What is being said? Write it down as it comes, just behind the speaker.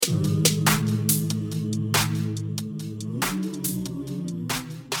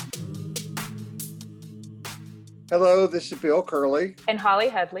Hello, this is Bill Curley. And Holly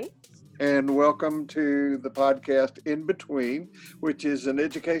Headley. And welcome to the podcast In Between, which is an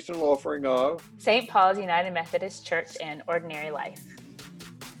educational offering of St. Paul's United Methodist Church and Ordinary Life.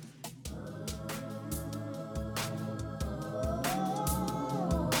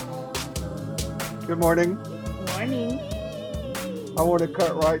 Good morning. Good morning. I want to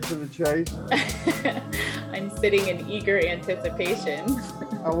cut right to the chase. I'm sitting in eager anticipation.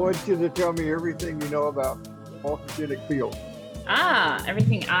 I want you to tell me everything you know about morphogenic fields.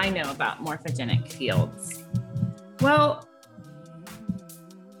 Everything I know about morphogenic fields. Well,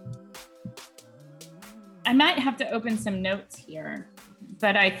 I might have to open some notes here,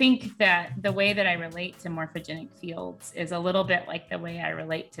 but I think that the way that I relate to morphogenic fields is a little bit like the way I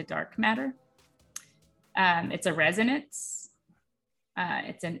relate to dark matter. It's a resonance.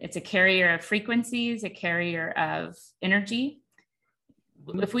 It's a carrier of frequencies, a carrier of energy.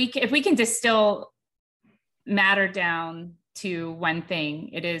 If we can distill matter down to one thing,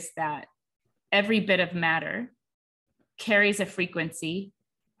 it is that every bit of matter carries a frequency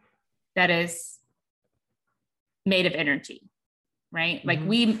that is made of energy, right? Mm-hmm.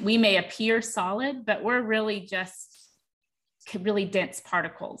 Like we may appear solid, but we're really just really dense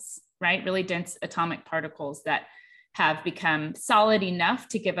particles, right? Really dense atomic particles that have become solid enough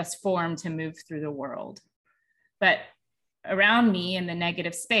to give us form to move through the world. But around me in the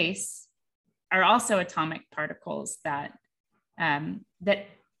negative space are also atomic particles that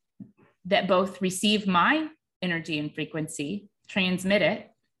both receive my energy and frequency, transmit it.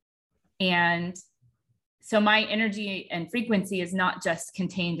 And so my energy and frequency is not just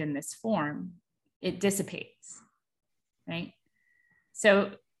contained in this form, it dissipates, right?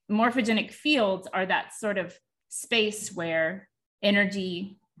 So morphogenic fields are that sort of space where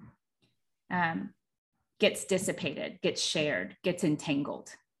energy gets dissipated, gets shared, gets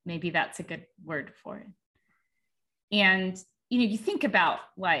entangled. Maybe that's a good word for it. And, you think about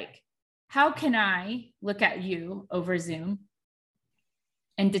like, how can I look at you over Zoom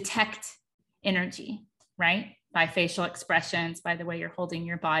and detect energy, right? By facial expressions, by the way you're holding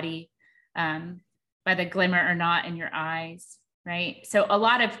your body, by the glimmer or not in your eyes, right? So a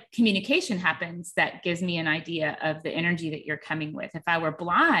lot of communication happens that gives me an idea of the energy that you're coming with. If I were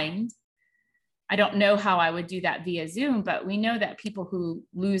blind, I don't know how I would do that via Zoom, but we know that people who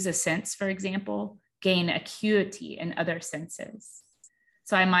lose a sense, for example, gain acuity in other senses.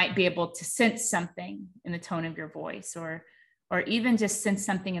 So I might be able to sense something in the tone of your voice, or even just sense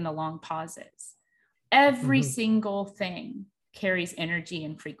something in the long pauses. Every single thing carries energy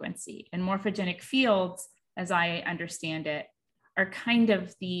and frequency. And morphogenic fields, as I understand it, are kind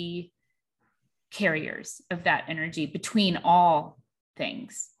of the carriers of that energy between all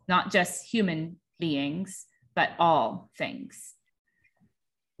things, not just human beings, but all things.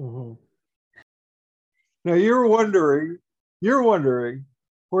 Mm-hmm. Now you're wondering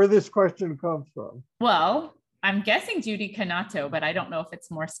where this question comes from. Well, I'm guessing Judy Canato, but I don't know if it's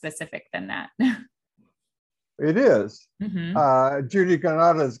more specific than that. It is. Mm-hmm. Judy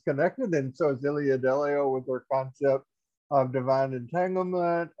Canato is connected, and so is Ilia Delio with her concept of divine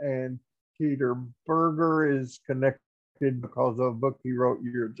entanglement, and Peter Berger is connected because of a book he wrote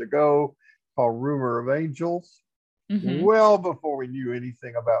years ago called Rumor of Angels, well before we knew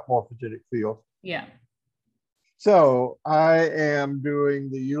anything about morphogenic fields. Yeah. So I am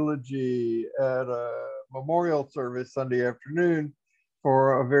doing the eulogy at a memorial service Sunday afternoon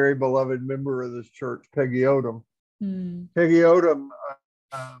for a very beloved member of this church, Peggy Odom. Peggy Odom,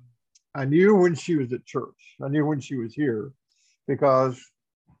 I knew when she was at church. I knew when she was here, because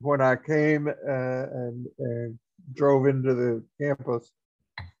when I came and drove into the campus,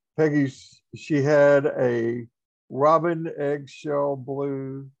 she had a robin eggshell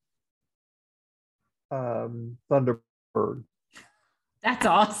blue Thunderbird. That's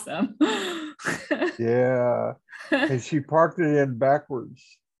awesome. Yeah. And she parked it in backwards.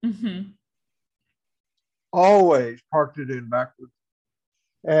 Mm-hmm. Always parked it in backwards.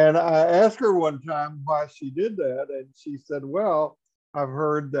 And I asked her one time why she did that. And she said, well, I've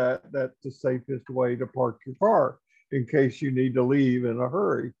heard that that's the safest way to park your car in case you need to leave in a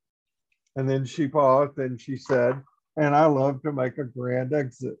hurry. And then she paused and she said, and I love to make a grand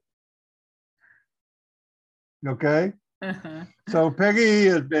exit. Okay. Uh-huh. So Peggy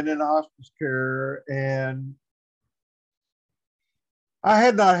has been in hospice care, and I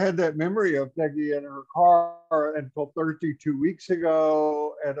had not had that memory of Peggy in her car until 32 weeks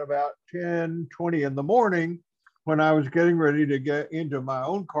ago at about 10:20 in the morning, when I was getting ready to get into my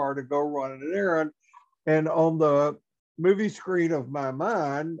own car to go run an errand. And on the movie screen of my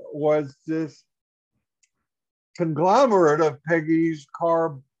mind was this conglomerate of Peggy's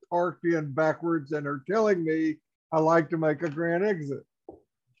car parked in backwards, and her telling me I like to make a grand exit.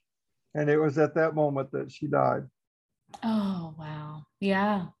 And it was at that moment that she died. Oh, wow.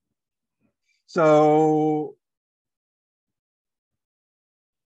 Yeah. So,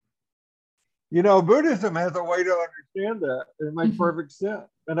 Buddhism has a way to understand that. It makes perfect sense.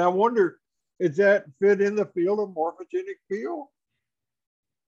 And I wonder, is that fit in the field of morphogenic field?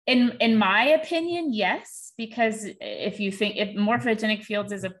 In my opinion, yes, because if morphogenic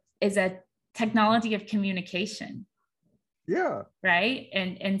fields is a technology of communication. Yeah. Right.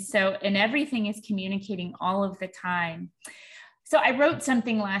 And everything is communicating all of the time. So I wrote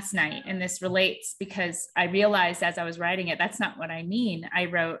something last night, and this relates because I realized as I was writing it, that's not what I mean. I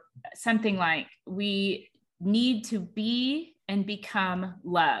wrote something like, we need to be and become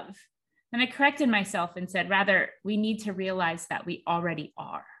love. And I corrected myself and said, rather, we need to realize that we already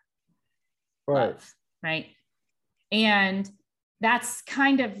are love, right? And that's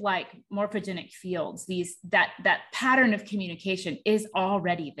kind of like morphogenic fields. That pattern of communication is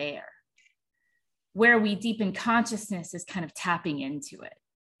already there. Where we deepen consciousness is kind of tapping into it,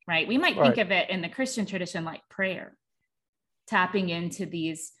 right? We might think of it in the Christian tradition like prayer, tapping into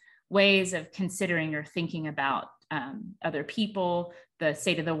these ways of considering or thinking about other people, the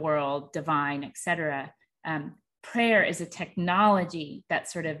state of the world, divine, etc. Prayer is a technology that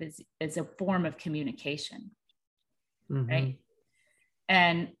sort of is a form of communication, right?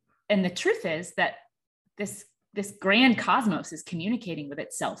 And the truth is that this grand cosmos is communicating with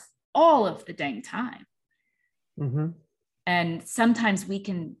itself all of the dang time. And sometimes we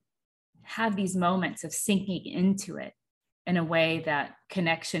can have these moments of sinking into it in a way that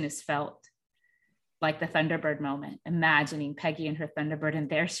connection is felt, like the Thunderbird moment, imagining Peggy and her Thunderbird, and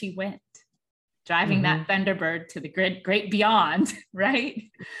there she went, driving that Thunderbird to the great beyond, right?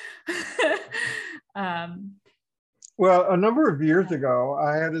 Well, a number of years ago,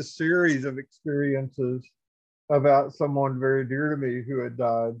 I had a series of experiences about someone very dear to me who had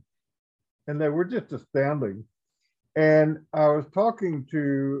died, and they were just astounding. And I was talking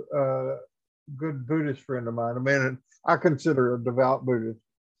to a good Buddhist friend of mine, a man I consider a devout Buddhist.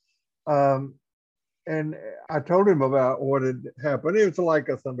 And I told him about what had happened. It was like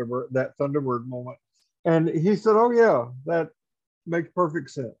that Thunderbird moment. And he said, oh yeah, that makes perfect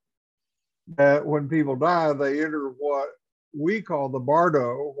sense. That when people die, they enter what we call the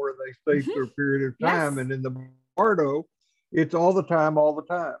bardo, where they stay for a period of time. Yes. And in the bardo, it's all the time.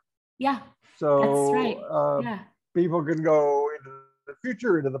 Yeah. So that's right. People can go into the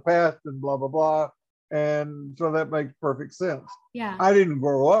future, into the past, and blah, blah, blah. And so that makes perfect sense. Yeah. I didn't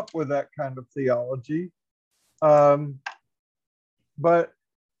grow up with that kind of theology. But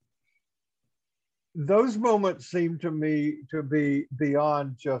those moments seem to me to be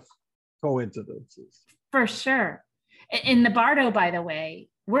beyond just coincidences. For sure. In the bardo, by the way,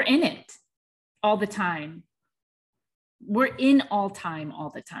 we're in it all the time. We're in all time,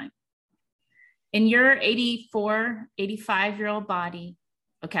 all the time. In your 84, 85-year-old body,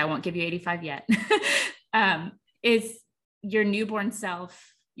 okay, I won't give you 85 yet, is your newborn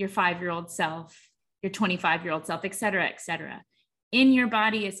self, your 5-year-old self, your 25-year-old self, et cetera, et cetera. In your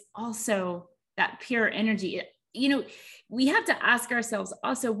body is also that pure energy. We have to ask ourselves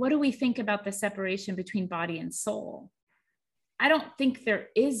also, what do we think about the separation between body and soul? I don't think there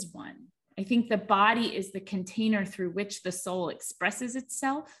is one. I think the body is the container through which the soul expresses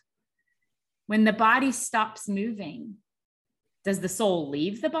itself. When the body stops moving, does the soul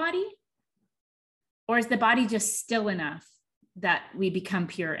leave the body? Or is the body just still enough that we become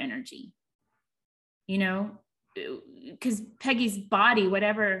pure energy? Because Peggy's body,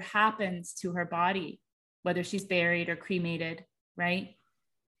 whatever happens to her body, whether she's buried or cremated, right?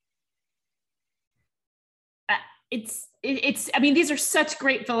 These are such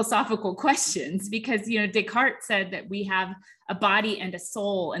great philosophical questions because, Descartes said that we have a body and a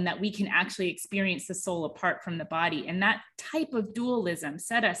soul and that we can actually experience the soul apart from the body. And that type of dualism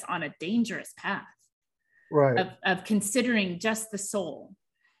set us on a dangerous path, right, of considering just the soul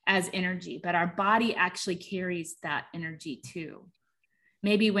as energy, but our body actually carries that energy too.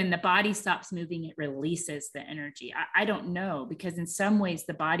 Maybe when the body stops moving, it releases the energy. I don't know, because in some ways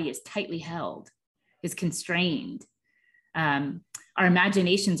the body is tightly held, is constrained. Our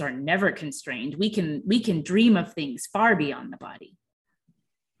imaginations are never constrained. We can dream of things far beyond the body,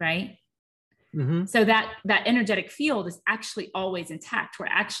 right? So that energetic field is actually always intact. We're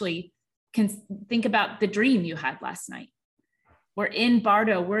actually can think about the dream you had last night. We're in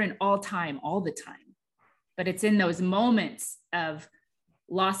bardo, we're in all time, all the time. But it's in those moments of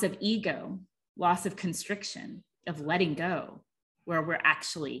loss of ego, loss of constriction, of letting go, where we're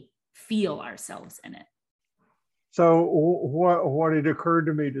actually feel ourselves in it. So what it occurred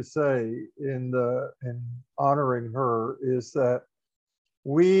to me to say in honoring her is that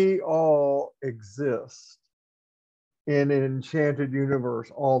we all exist in an enchanted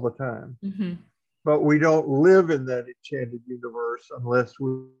universe all the time. Mm-hmm. But we don't live in that enchanted universe unless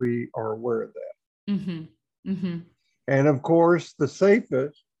we are aware of that. Mm-hmm. Mm-hmm. And of course, the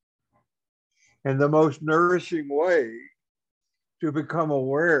safest and the most nourishing way to become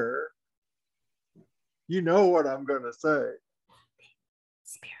aware, you know what I'm going to say,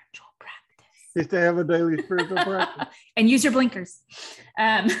 spiritual practice, is to have a daily spiritual practice and use your blinkers.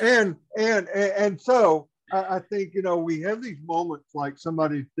 And so I think, you know, we have these moments like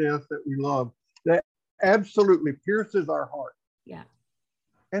somebody's death that we love that absolutely pierces our heart. Yeah.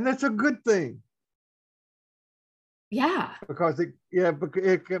 And that's a good thing. Yeah. Because it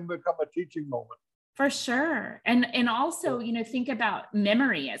can become a teaching moment. For sure. And also, you know, think about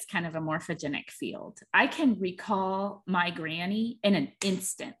memory as kind of a morphogenic field. I can recall my granny in an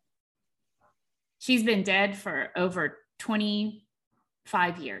instant. She's been dead for over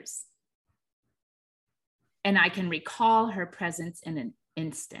 25 years. And I can recall her presence in an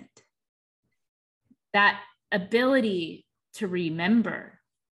instant. That ability to remember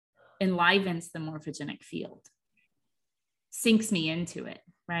enlivens the morphogenic field, sinks me into it,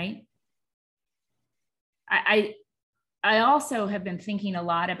 right? I also have been thinking a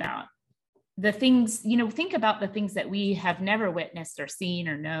lot about the things, you know, think about the things that we have never witnessed or seen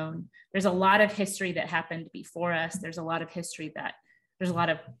or known. There's a lot of history that happened before us. There's a lot of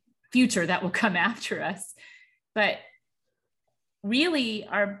future that will come after us. But really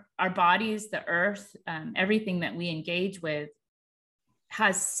our bodies, the earth, everything that we engage with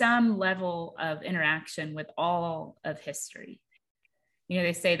has some level of interaction with all of history. You know,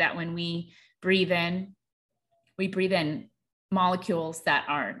 they say that when we breathe in molecules that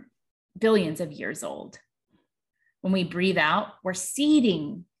are billions of years old. When we breathe out, we're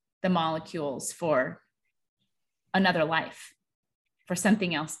seeding the molecules for another life, for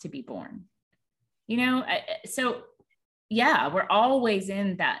something else to be born. You know, so yeah, we're always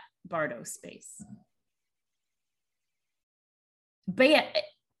in that Bardo space.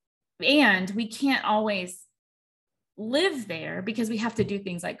 And we can't always live there because we have to do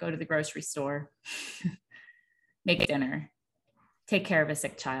things like go to the grocery store, make dinner, take care of a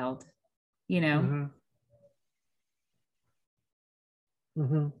sick child, you know? Mm-hmm.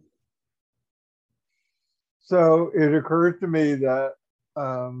 Mm-hmm. So it occurs to me that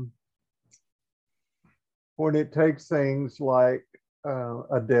when it takes things like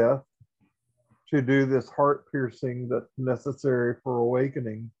a death to do this heart piercing that's necessary for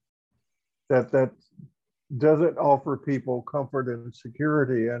awakening, that doesn't offer people comfort and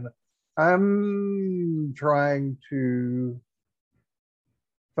security. And I'm trying to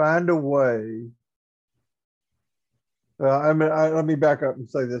find a way. Let me back up and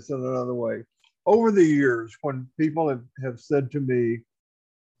say this in another way. Over the years, when people have said to me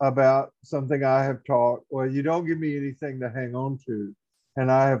about something I have taught, well, you don't give me anything to hang on to.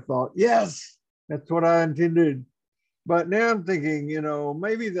 And I have thought, yes, that's what I intended. But now I'm thinking, you know,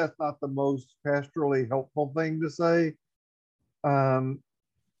 maybe that's not the most pastorally helpful thing to say. But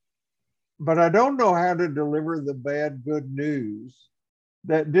I don't know how to deliver the bad, good news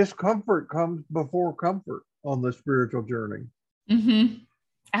that discomfort comes before comfort on the spiritual journey. Mm-hmm.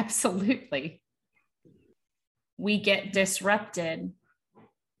 Absolutely. We get disrupted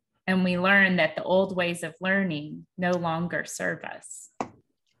and we learn that the old ways of learning no longer serve us.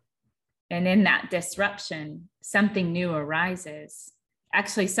 And in that disruption, something new arises.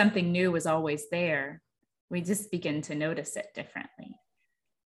 Actually, something new was always there. We just begin to notice it differently.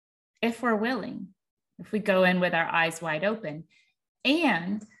 If we're willing, if we go in with our eyes wide open.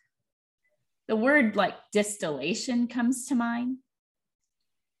 And the word like distillation comes to mind.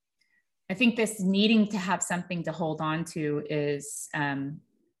 I think this needing to have something to hold on to is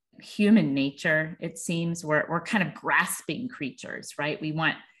human nature. It seems we're kind of grasping creatures, right? We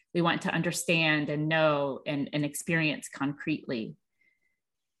want to understand and know and experience concretely.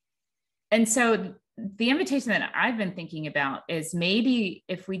 And so the invitation that I've been thinking about is maybe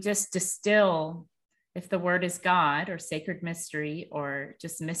if we just distill, if the word is God or sacred mystery or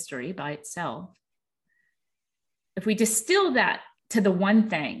just mystery by itself, if we distill that to the one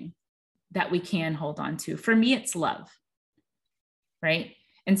thing that we can hold on to, for me, it's love, right?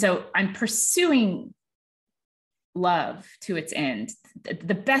 And so I'm pursuing love to its end,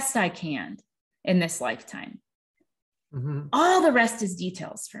 the best I can in this lifetime. Mm-hmm. All the rest is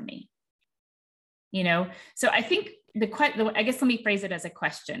details for me, you know? So I think I guess let me phrase it as a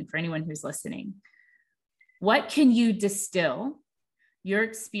question for anyone who's listening. What can you distill your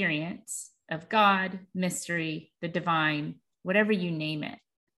experience of God, mystery, the divine, whatever you name it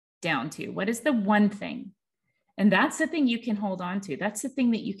down to? What is the one thing? And that's the thing you can hold on to. That's the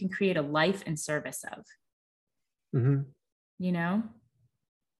thing that you can create a life in service of. Mm-hmm. You know?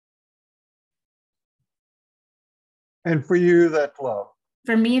 And for you, that's love.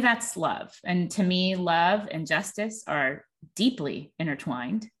 For me, that's love. And to me, love and justice are deeply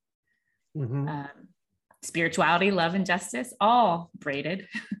intertwined. Mm-hmm. Spirituality, love, and justice, all braided.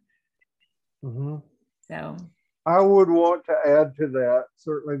 Mm-hmm. So I would want to add to that, I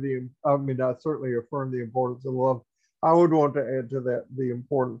certainly affirm the importance of love. I would want to add to that the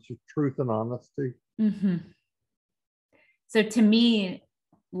importance of truth and honesty. mm-hmm. So to me,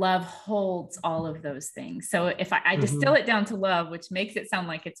 love holds all of those things. So if I distill it down to love, which makes it sound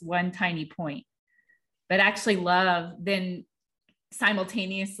like it's one tiny point, but actually love then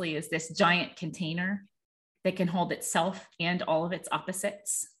simultaneously is this giant container that can hold itself and all of its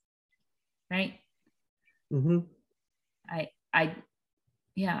opposites, right? Mm-hmm.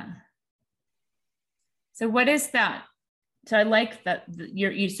 Yeah. So what is that? So I like that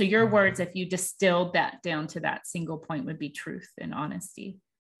your words, if you distilled that down to that single point, would be truth and honesty,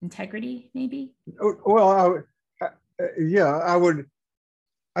 integrity, maybe. Well, I would.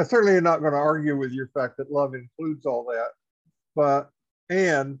 I certainly am not going to argue with your fact that love includes all that,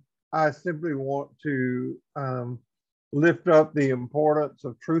 and I simply want to lift up the importance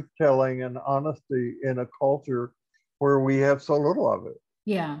of truth telling and honesty in a culture where we have so little of it.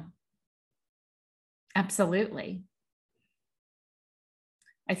 Yeah, absolutely.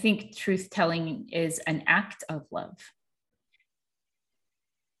 I think truth telling is an act of love.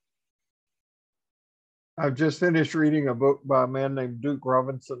 I've just finished reading a book by a man named Duke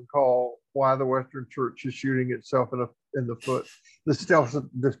Robinson called "Why the Western Church is Shooting Itself in the Foot: The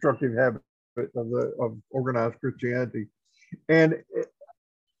Self-Destructive Habit of Organized Christianity." And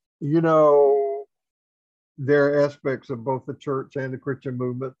there are aspects of both the church and the Christian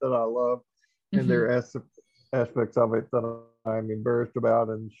movement that I love, and there are aspects of it that I'm embarrassed about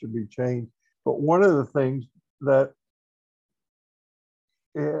and should be changed. But one of the things that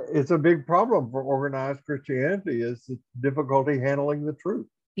it's a big problem for organized Christianity is the difficulty handling the truth.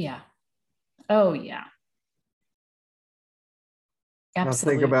 Yeah. Oh, yeah.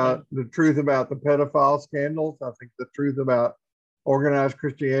 Absolutely. I think about the truth about the pedophile scandals. I think the truth about organized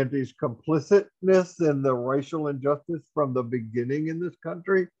Christianity's complicitness in the racial injustice from the beginning in this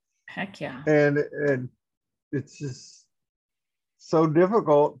country. Heck yeah. And it's just so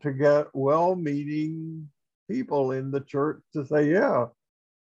difficult to get well-meaning people in the church to say, yeah,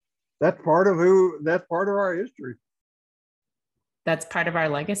 that's part of our history. That's part of our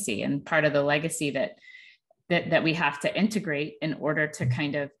legacy, and part of the legacy that we have to integrate in order to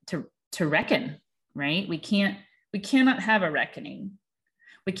kind of to reckon, right? We cannot have a reckoning.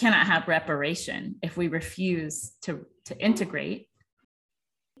 We cannot have reparation if we refuse to integrate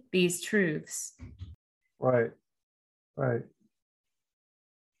these truths. Right.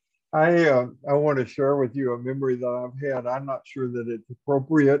 I want to share with you a memory that I've had. I'm not sure that it's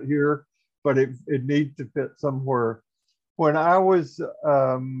appropriate here, but it needs to fit somewhere. When I was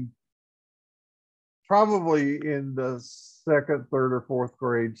probably in the second, third, or fourth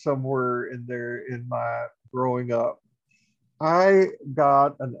grade, somewhere in there in my growing up, I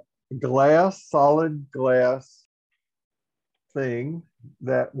got a solid glass thing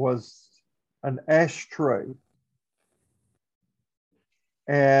that was an ashtray.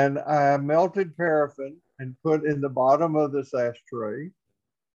 And I melted paraffin and put in the bottom of this ashtray,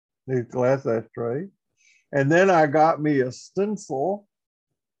 the glass ashtray. And then I got me a stencil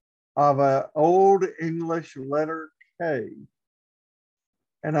of an old English letter K.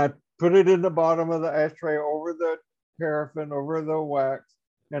 And I put it in the bottom of the ashtray over the paraffin, over the wax.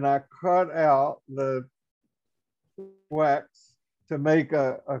 And I cut out the wax to make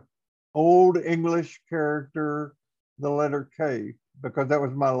a old English character, the letter K, because that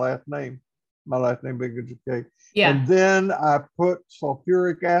was my last name being K. Yeah. And then I put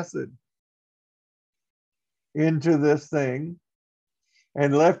sulfuric acid into this thing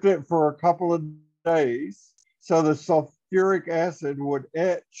and left it for a couple of days so the sulfuric acid would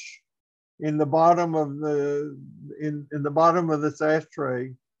etch in the bottom of in the bottom of this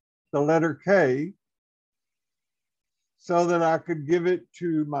ashtray the letter K, so that I could give it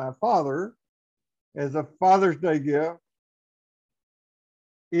to my father as a Father's Day gift,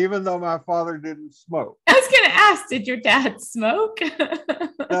 even though my father didn't smoke. I was going to ask, did your dad smoke?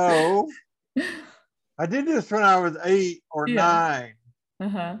 No. I did this when I was 8 or 9.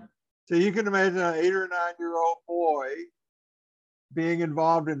 Uh-huh. So you can imagine an 8 or 9-year-old boy being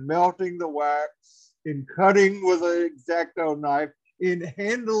involved in melting the wax, in cutting with an X-Acto knife, in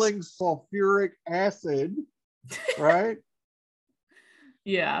handling sulfuric acid, right?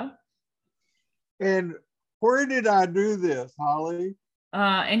 Yeah. And where did I do this, Holly?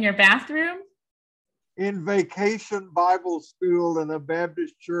 In your bathroom? In Vacation Bible School in a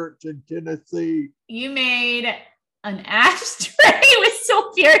Baptist church in Tennessee. You made an ashtray with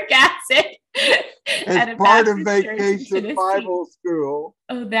sulfuric acid as part of Vacation Bible School.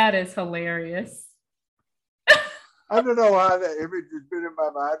 Oh, that is hilarious. I don't know why that image has been in my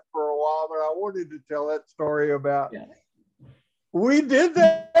mind for a while, but I wanted to tell that story about. Yeah. We did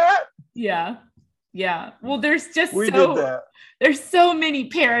that. Yeah. Yeah. Well, there's just there's so many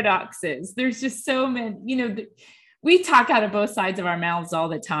paradoxes. There's just so many, we talk out of both sides of our mouths all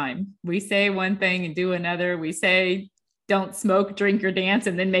the time. We say one thing and do another. We say, don't smoke, drink, or dance,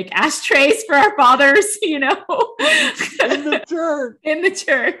 and then make ashtrays for our fathers, in the church. In the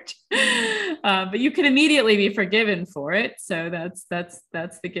church. But you can immediately be forgiven for it. So that's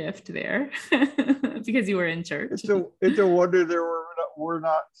the gift there, because you were in church. It's a wonder there were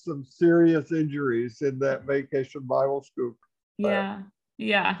not some serious injuries in that Vacation Bible School. Yeah.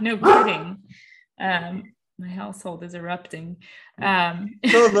 No kidding. My household is erupting. So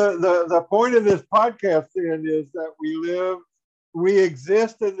the point of this podcast then is that we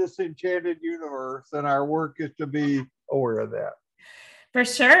exist in this enchanted universe, and our work is to be aware of that. For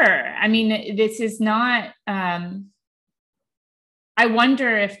sure. I mean, this is not, I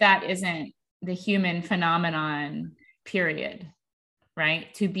wonder if that isn't the human phenomenon, period,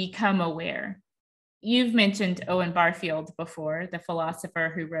 right? To become aware. You've mentioned Owen Barfield before, the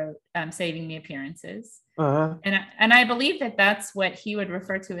philosopher who wrote Saving the Appearances. Uh-huh. And I believe that that's what he would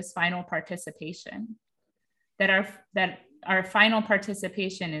refer to as final participation, that our final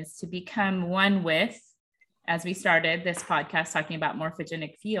participation is to become one with, as we started this podcast talking about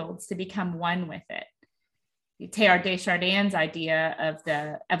morphogenic fields, to become one with it. Teilhard de Chardin's idea of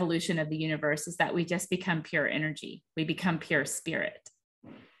the evolution of the universe is that we just become pure energy. We become pure spirit.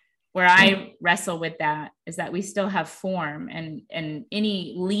 Where I wrestle with that is that we still have form, and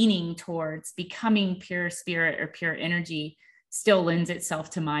any leaning towards becoming pure spirit or pure energy still lends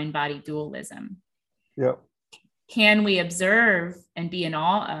itself to mind-body dualism. Yep. Can we observe and be in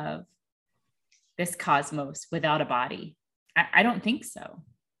awe of this cosmos without a body? I don't think so.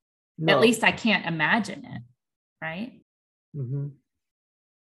 No. At least I can't imagine it, right? Mm-hmm.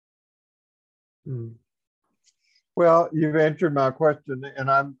 Mm. Well, you've answered my question,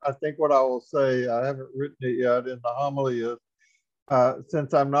 and I think what I will say, I haven't written it yet in the homily, is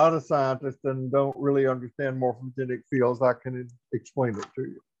since I'm not a scientist and don't really understand morphogenic fields, I can explain it to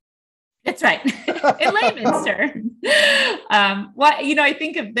you. That's right. In layman's terms. I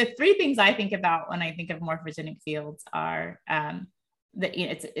think of the three things I think about when I think of morphogenic fields are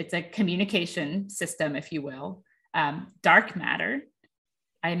it's a communication system, if you will, dark matter.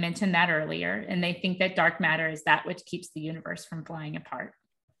 I mentioned that earlier, and they think that dark matter is that which keeps the universe from flying apart.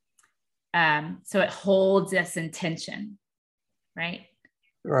 So it holds us in tension, right?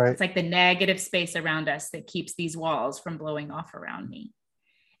 Right. It's like the negative space around us that keeps these walls from blowing off around me.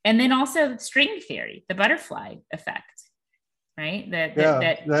 And then also string theory, the butterfly effect, right?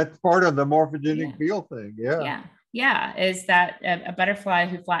 That's part of the morphogenic field thing. Yeah. Is that a butterfly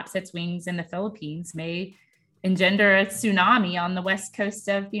who flaps its wings in the Philippines may engender a tsunami on the west coast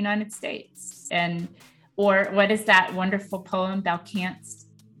of the United States. Or what is that wonderful poem? Thou canst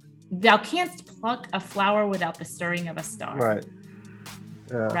pluck a flower without the stirring of a star. Right.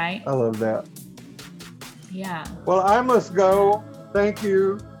 Yeah. Right. I love that. Yeah. Well, I must go. Thank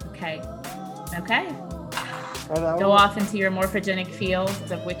you. Okay. Go off into your morphogenic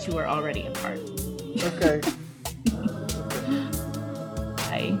fields of which you are already a part. Okay.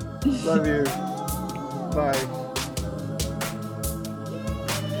 Bye. Love you. Bye.